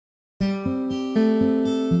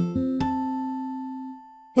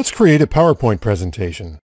Let's create a PowerPoint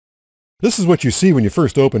presentation. This is what you see when you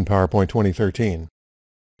first open PowerPoint 2013.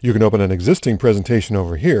 You can open an existing presentation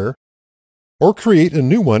over here, or create a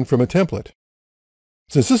new one from a template.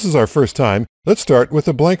 Since this is our first time, let's start with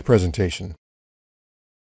a blank presentation.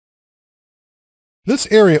 This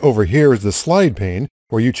area over here is the slide pane,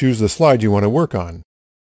 where you choose the slide you want to work on.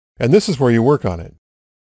 And this is where you work on it.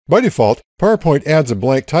 By default, PowerPoint adds a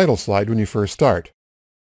blank title slide when you first start.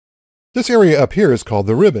 This area up here is called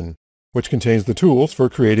the ribbon, which contains the tools for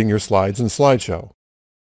creating your slides and slideshow.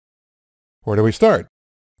 Where do we start?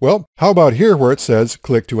 Well, how about here where it says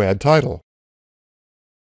click to add title?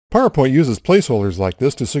 PowerPoint uses placeholders like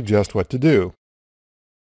this to suggest what to do.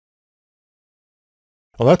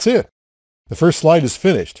 Well, that's it. The first slide is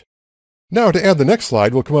finished. Now to add the next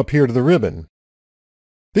slide, we'll come up here to the ribbon.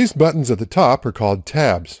 These buttons at the top are called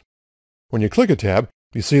tabs. When you click a tab,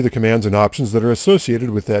 you see the commands and options that are associated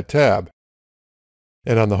with that tab.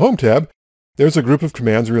 And on the Home tab, there's a group of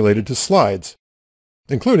commands related to slides,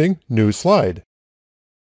 including New Slide.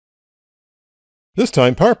 This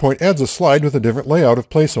time, PowerPoint adds a slide with a different layout of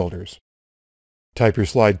placeholders. Type your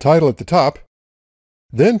slide title at the top,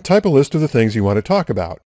 then type a list of the things you want to talk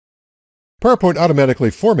about. PowerPoint automatically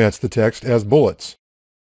formats the text as bullets.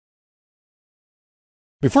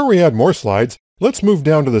 Before we add more slides, let's move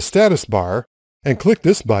down to the status bar and click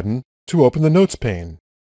this button to open the Notes pane.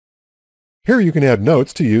 Here you can add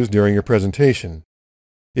notes to use during your presentation.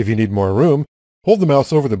 If you need more room, hold the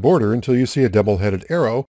mouse over the border until you see a double-headed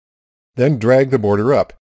arrow, then drag the border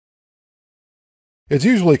up. It's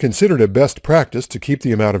usually considered a best practice to keep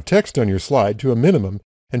the amount of text on your slide to a minimum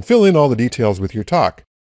and fill in all the details with your talk.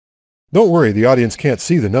 Don't worry, the audience can't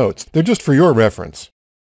see the notes. They're just for your reference.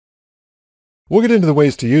 We'll get into the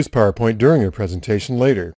ways to use PowerPoint during your presentation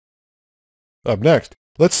later. Up next,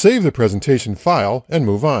 let's save the presentation file and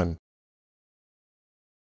move on.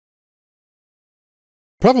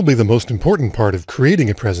 Probably the most important part of creating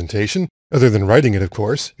a presentation, other than writing it of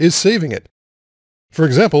course, is saving it. For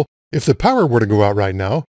example, if the power were to go out right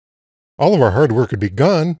now, all of our hard work would be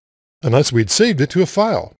gone unless we'd saved it to a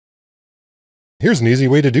file. Here's an easy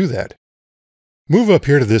way to do that. Move up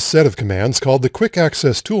here to this set of commands called the Quick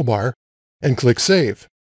Access Toolbar and click Save.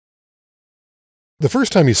 The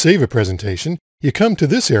first time you save a presentation, you come to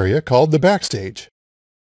this area called the Backstage.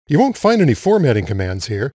 You won't find any formatting commands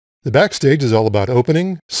here. The Backstage is all about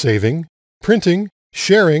opening, saving, printing,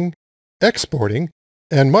 sharing, exporting,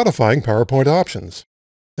 and modifying PowerPoint options.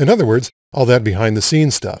 In other words, all that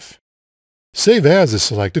behind-the-scenes stuff. Save As is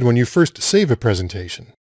selected when you first save a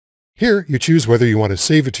presentation. Here, you choose whether you want to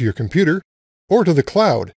save it to your computer or to the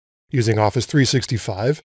cloud using Office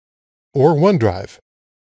 365 or OneDrive.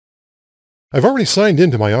 I've already signed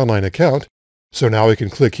into my online account, so now I can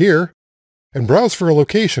click here and browse for a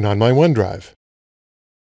location on my OneDrive.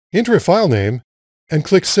 Enter a file name and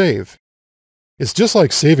click Save. It's just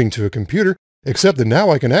like saving to a computer, except that now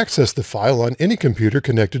I can access the file on any computer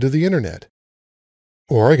connected to the internet.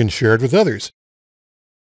 Or I can share it with others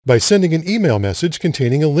by sending an email message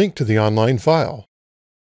containing a link to the online file.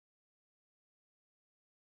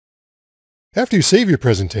 After you save your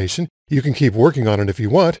presentation, you can keep working on it if you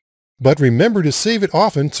want, but remember to save it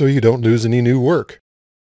often so you don't lose any new work.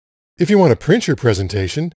 If you want to print your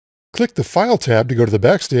presentation, click the File tab to go to the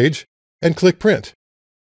Backstage and click Print.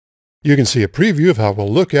 You can see a preview of how it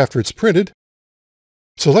will look after it's printed.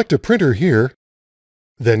 Select a printer here,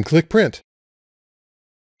 then click Print.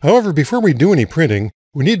 However, before we do any printing,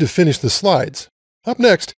 we need to finish the slides. Up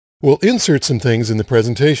next, we'll insert some things in the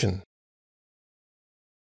presentation.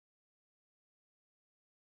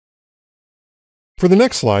 For the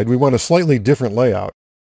next slide, we want a slightly different layout.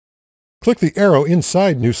 Click the arrow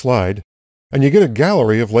inside New Slide, and you get a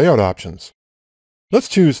gallery of layout options. Let's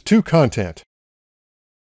choose To Content.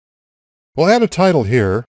 We'll add a title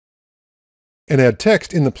here, and add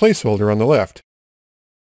text in the placeholder on the left.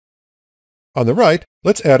 On the right,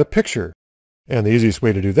 let's add a picture, and the easiest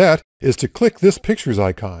way to do that is to click this Pictures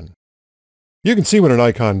icon. You can see what an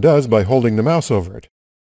icon does by holding the mouse over it.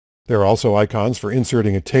 There are also icons for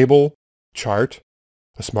inserting a table, chart,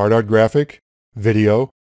 a SmartArt graphic, video,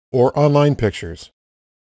 or online pictures.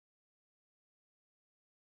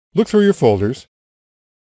 Look through your folders,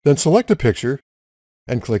 then select a picture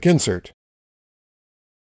and click Insert.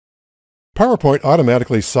 PowerPoint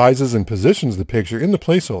automatically sizes and positions the picture in the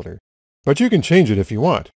placeholder, but you can change it if you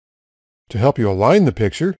want. To help you align the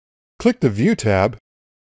picture, click the View tab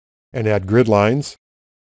and add Gridlines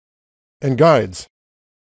and Guides.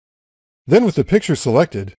 Then with the picture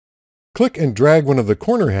selected, click and drag one of the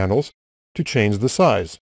corner handles to change the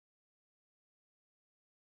size.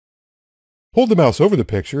 Hold the mouse over the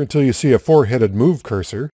picture until you see a four-headed move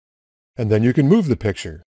cursor, and then you can move the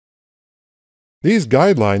picture. These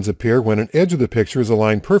guidelines appear when an edge of the picture is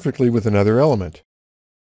aligned perfectly with another element.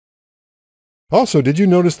 Also, did you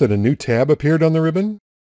notice that a new tab appeared on the ribbon?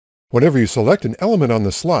 Whenever you select an element on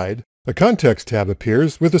the slide, a Context tab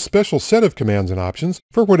appears with a special set of commands and options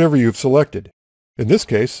for whatever you've selected. In this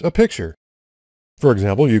case, a picture. For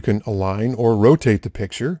example, you can align or rotate the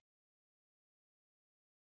picture,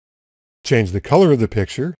 change the color of the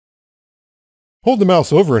picture, hold the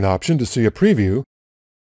mouse over an option to see a preview,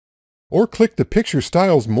 or click the Picture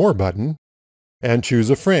Styles More button and choose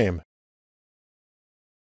a frame.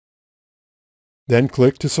 Then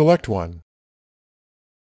click to select one.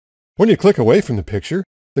 When you click away from the picture,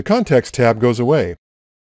 the Context tab goes away.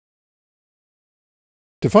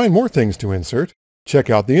 To find more things to insert, check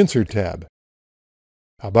out the Insert tab.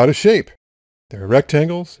 How about a shape? There are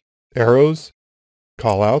rectangles, arrows,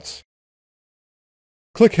 callouts.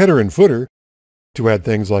 Click Header and Footer to add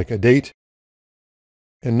things like a date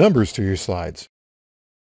and numbers to your slides.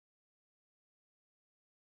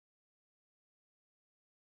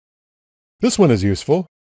 This one is useful.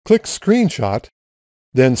 Click Screenshot,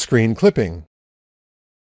 then Screen Clipping.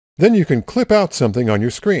 Then you can clip out something on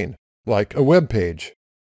your screen, like a web page.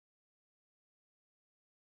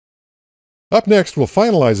 Up next, we'll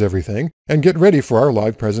finalize everything and get ready for our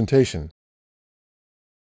live presentation.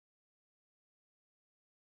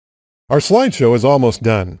 Our slideshow is almost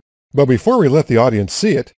done, but before we let the audience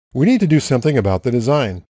see it, we need to do something about the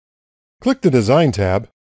design. Click the Design tab,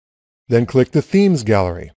 then click the Themes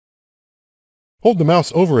gallery. Hold the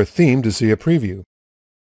mouse over a theme to see a preview.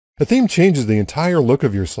 A theme changes the entire look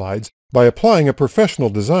of your slides by applying a professional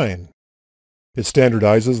design. It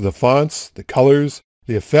standardizes the fonts, the colors,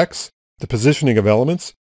 the effects, the positioning of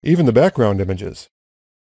elements, even the background images.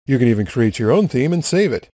 You can even create your own theme and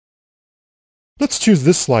save it. Let's choose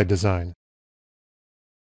this slide design.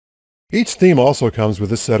 Each theme also comes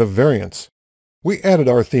with a set of variants. We added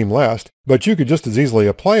our theme last, but you could just as easily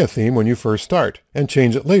apply a theme when you first start and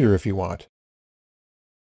change it later if you want.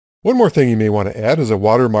 One more thing you may want to add is a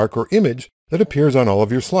watermark or image that appears on all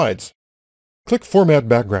of your slides. Click Format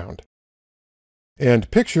Background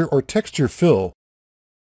and Picture or Texture Fill.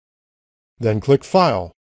 Then click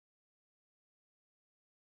File.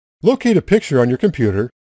 Locate a picture on your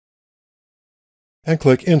computer and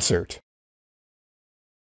click Insert.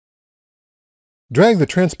 Drag the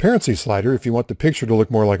transparency slider if you want the picture to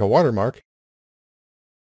look more like a watermark.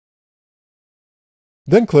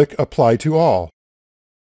 Then click Apply to All.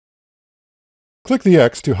 Click the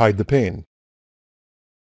X to hide the pane.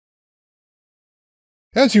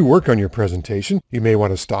 As you work on your presentation, you may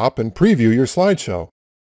want to stop and preview your slideshow.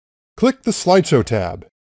 Click the Slideshow tab.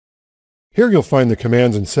 Here you'll find the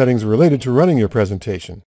commands and settings related to running your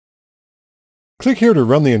presentation. Click here to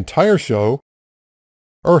run the entire show,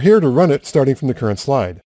 or here to run it starting from the current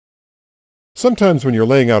slide. Sometimes when you're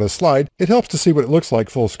laying out a slide, it helps to see what it looks like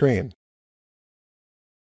full screen.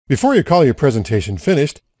 Before you call your presentation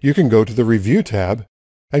finished, you can go to the Review tab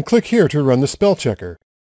and click here to run the spell checker.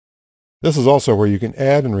 This is also where you can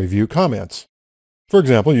add and review comments. For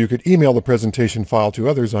example, you could email the presentation file to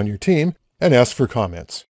others on your team and ask for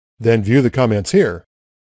comments. Then view the comments here.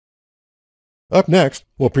 Up next,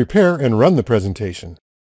 we'll prepare and run the presentation.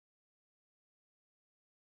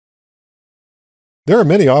 There are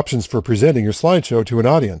many options for presenting your slideshow to an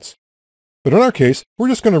audience. But in our case, we're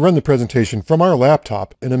just going to run the presentation from our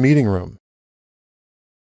laptop in a meeting room.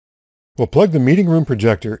 We'll plug the meeting room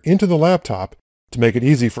projector into the laptop to make it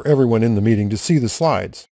easy for everyone in the meeting to see the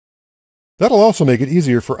slides. That'll also make it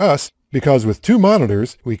easier for us because with two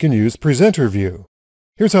monitors, we can use Presenter View.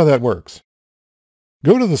 Here's how that works.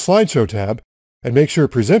 Go to the Slideshow tab and make sure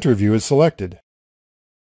Presenter View is selected.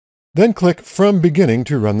 Then click From Beginning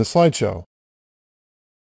to run the slideshow.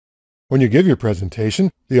 When you give your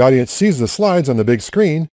presentation, the audience sees the slides on the big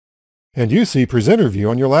screen, and you see Presenter View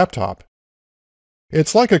on your laptop.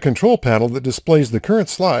 It's like a control panel that displays the current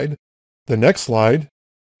slide, the next slide,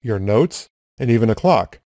 your notes, and even a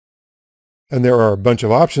clock. And there are a bunch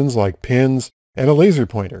of options like pins and a laser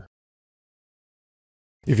pointer.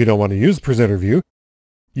 If you don't want to use Presenter View,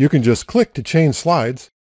 you can just click to change slides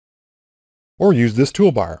or use this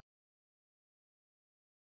toolbar.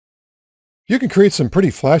 You can create some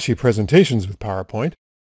pretty flashy presentations with PowerPoint,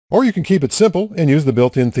 or you can keep it simple and use the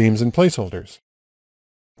built-in themes and placeholders.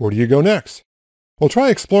 Where do you go next? Well, try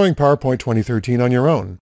exploring PowerPoint 2013 on your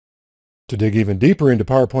own. To dig even deeper into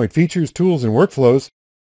PowerPoint features, tools, and workflows,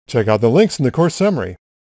 check out the links in the course summary.